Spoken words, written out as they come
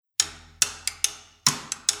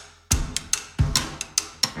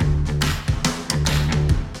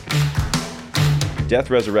Death,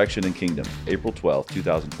 Resurrection, and Kingdom, April 12,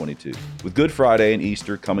 2022. With Good Friday and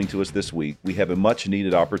Easter coming to us this week, we have a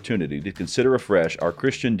much-needed opportunity to consider afresh our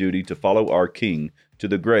Christian duty to follow our King to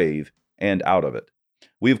the grave and out of it.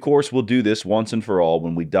 We, of course, will do this once and for all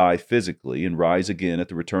when we die physically and rise again at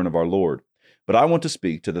the return of our Lord. But I want to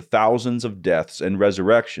speak to the thousands of deaths and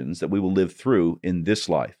resurrections that we will live through in this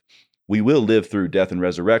life. We will live through death and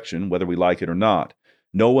resurrection, whether we like it or not.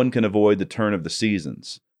 No one can avoid the turn of the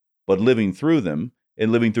seasons. But living through them,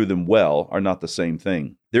 and living through them well, are not the same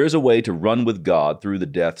thing. There is a way to run with God through the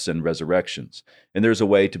deaths and resurrections, and there's a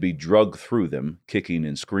way to be drugged through them, kicking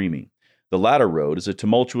and screaming. The latter road is a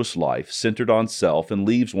tumultuous life centered on self and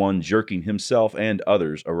leaves one jerking himself and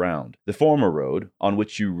others around. The former road, on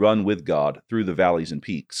which you run with God through the valleys and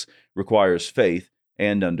peaks, requires faith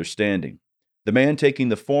and understanding. The man taking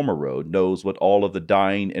the former road knows what all of the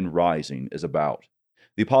dying and rising is about.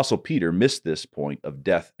 The Apostle Peter missed this point of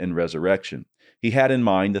death and resurrection. He had in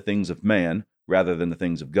mind the things of man rather than the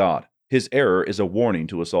things of God. His error is a warning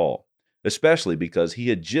to us all, especially because he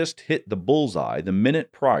had just hit the bullseye the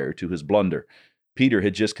minute prior to his blunder. Peter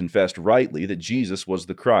had just confessed rightly that Jesus was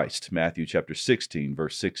the Christ, Matthew chapter 16,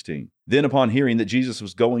 verse 16. Then upon hearing that Jesus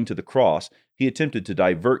was going to the cross, he attempted to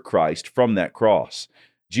divert Christ from that cross.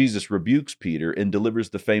 Jesus rebukes Peter and delivers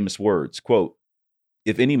the famous words, quote,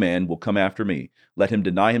 "If any man will come after me, let him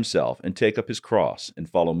deny himself and take up his cross and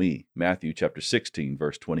follow me." Matthew chapter 16,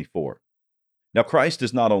 verse 24. Now Christ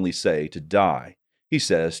does not only say to die, he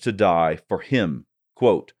says to die for him.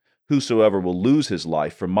 Quote, "Whosoever will lose his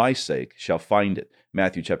life for my sake shall find it."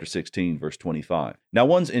 Matthew chapter 16, verse 25. Now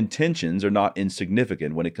one's intentions are not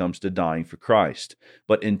insignificant when it comes to dying for Christ,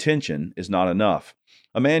 but intention is not enough.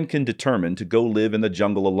 A man can determine to go live in the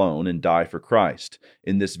jungle alone and die for Christ.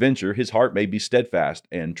 In this venture, his heart may be steadfast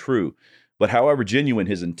and true, but however genuine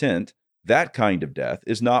his intent, that kind of death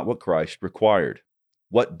is not what Christ required.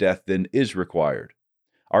 What death then is required?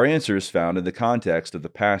 Our answer is found in the context of the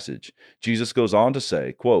passage. Jesus goes on to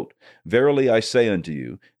say, quote, "Verily I say unto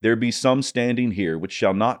you, there be some standing here which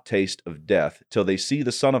shall not taste of death till they see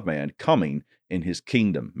the Son of Man coming in his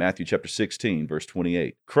kingdom." Matthew chapter 16, verse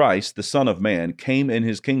 28. Christ, the Son of Man, came in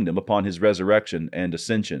his kingdom upon his resurrection and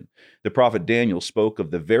ascension. The prophet Daniel spoke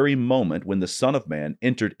of the very moment when the Son of Man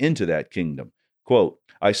entered into that kingdom. Quote,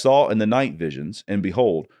 "I saw in the night visions, and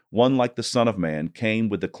behold, one like the Son of Man came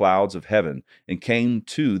with the clouds of heaven, and came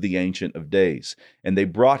to the Ancient of Days, and they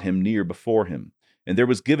brought him near before him. And there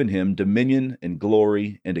was given him dominion and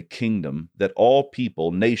glory and a kingdom, that all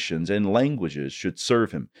people, nations, and languages should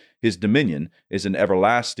serve him. His dominion is an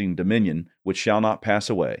everlasting dominion which shall not pass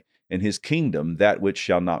away, and his kingdom that which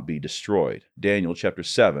shall not be destroyed." Daniel chapter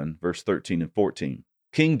 7, verse 13 and 14.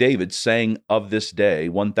 King David sang of this day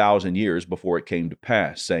 1,000 years before it came to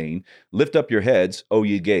pass, saying, "Lift up your heads, O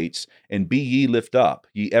ye gates, and be ye lift up,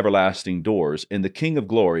 ye everlasting doors, and the King of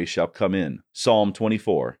glory shall come in." Psalm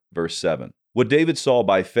 24, verse 7. What David saw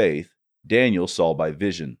by faith, Daniel saw by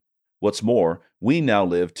vision. What's more, we now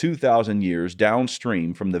live 2,000 years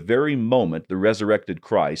downstream from the very moment the resurrected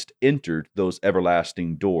Christ entered those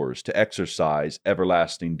everlasting doors to exercise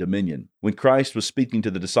everlasting dominion. When Christ was speaking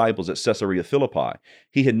to the disciples at Caesarea Philippi,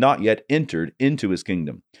 he had not yet entered into his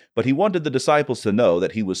kingdom, but he wanted the disciples to know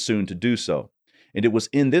that he was soon to do so. And it was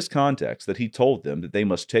in this context that he told them that they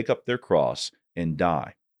must take up their cross and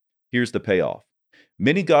die. Here's the payoff.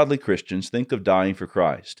 Many godly Christians think of dying for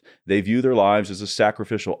Christ. They view their lives as a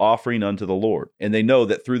sacrificial offering unto the Lord, and they know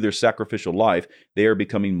that through their sacrificial life, they are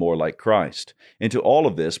becoming more like Christ. And to all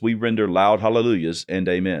of this, we render loud hallelujahs and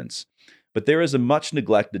amens. But there is a much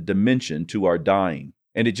neglected dimension to our dying,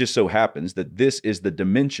 and it just so happens that this is the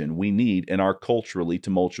dimension we need in our culturally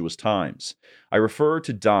tumultuous times. I refer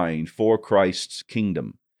to dying for Christ's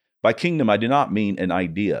kingdom. By kingdom, I do not mean an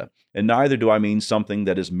idea, and neither do I mean something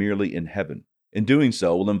that is merely in heaven. In doing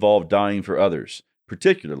so will involve dying for others,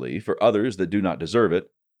 particularly for others that do not deserve it,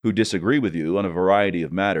 who disagree with you on a variety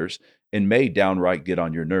of matters, and may downright get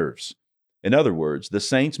on your nerves. In other words, the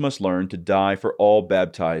saints must learn to die for all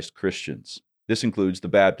baptized Christians. This includes the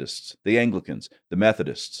Baptists, the Anglicans, the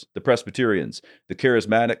Methodists, the Presbyterians, the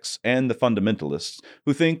Charismatics, and the Fundamentalists,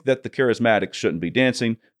 who think that the Charismatics shouldn't be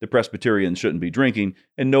dancing, the Presbyterians shouldn't be drinking,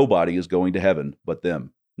 and nobody is going to heaven but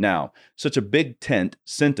them. Now, such a big tent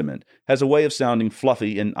sentiment has a way of sounding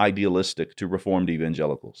fluffy and idealistic to Reformed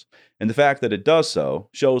evangelicals, and the fact that it does so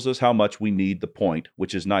shows us how much we need the point,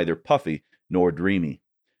 which is neither puffy nor dreamy.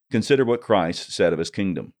 Consider what Christ said of his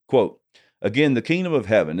kingdom. Quote, "Again, the kingdom of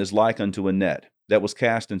heaven is like unto a net that was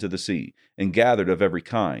cast into the sea, and gathered of every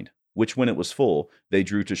kind, which when it was full, they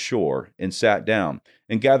drew to shore, and sat down,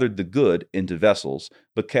 and gathered the good into vessels,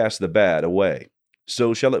 but cast the bad away.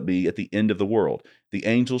 So shall it be at the end of the world. The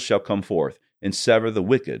angels shall come forth and sever the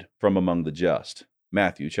wicked from among the just.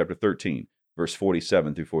 Matthew chapter 13, verse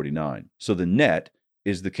 47 through 49. So the net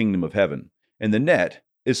is the kingdom of heaven, and the net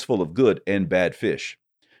is full of good and bad fish.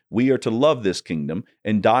 We are to love this kingdom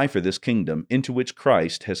and die for this kingdom into which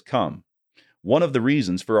Christ has come. One of the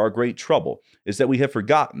reasons for our great trouble is that we have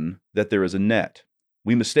forgotten that there is a net.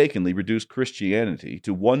 We mistakenly reduce Christianity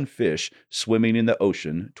to one fish swimming in the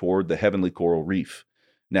ocean toward the heavenly coral reef.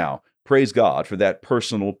 Now, praise God for that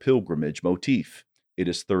personal pilgrimage motif. It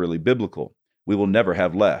is thoroughly biblical. We will never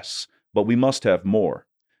have less, but we must have more.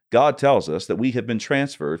 God tells us that we have been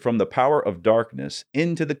transferred from the power of darkness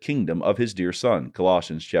into the kingdom of His dear Son,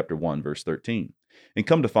 Colossians chapter 1, verse 13. And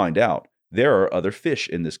come to find out, there are other fish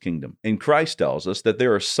in this kingdom. And Christ tells us that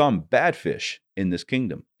there are some bad fish in this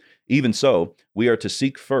kingdom. Even so, we are to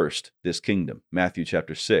seek first this kingdom, Matthew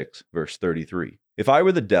chapter 6, verse 33. If I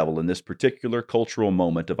were the devil in this particular cultural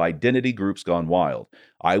moment of identity groups gone wild,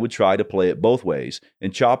 I would try to play it both ways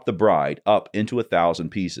and chop the bride up into 1,000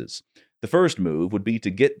 pieces. The first move would be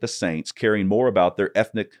to get the saints caring more about their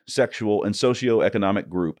ethnic, sexual, and socioeconomic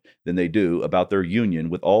group than they do about their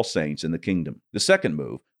union with all saints in the kingdom. The second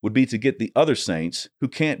move would be to get the other saints, who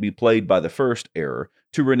can't be played by the first error,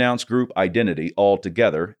 to renounce group identity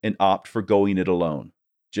altogether and opt for going it alone.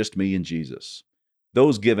 Just me and Jesus.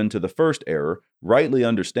 Those given to the first error rightly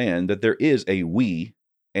understand that there is a we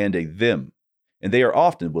and a them, and they are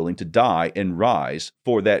often willing to die and rise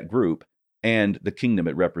for that group and the kingdom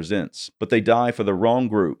it represents. But they die for the wrong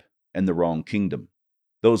group and the wrong kingdom.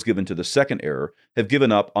 Those given to the second error have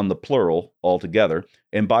given up on the plural altogether,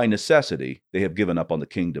 and by necessity they have given up on the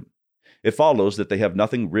kingdom. It follows that they have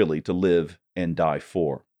nothing really to live and die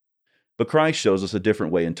for. But Christ shows us a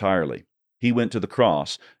different way entirely. He went to the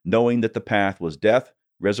cross, knowing that the path was death,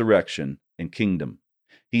 resurrection, and kingdom.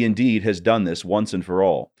 He indeed has done this once and for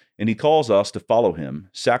all, and He calls us to follow Him,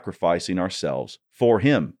 sacrificing ourselves for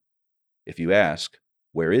Him. If you ask,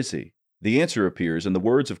 where is He? The answer appears in the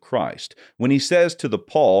words of Christ when He says to the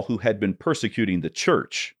Paul who had been persecuting the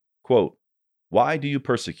church, quote, "Why do you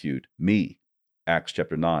persecute me?" Acts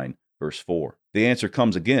chapter 9, verse 4. The answer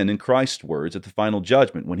comes again in Christ's words at the final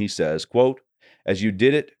judgment when He says, quote, "As you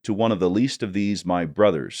did it to one of the least of these my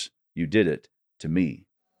brothers, you did it to me."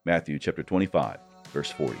 Matthew chapter 25,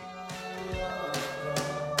 verse 40.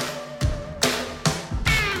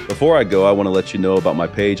 Before I go, I want to let you know about my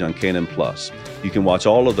page on Canon Plus. You can watch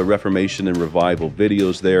all of the Reformation and Revival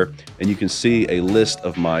videos there, and you can see a list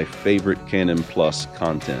of my favorite Canon Plus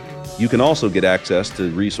content. You can also get access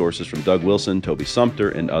to resources from Doug Wilson, Toby Sumpter,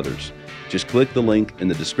 and others. Just click the link in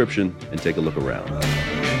the description and take a look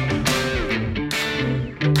around.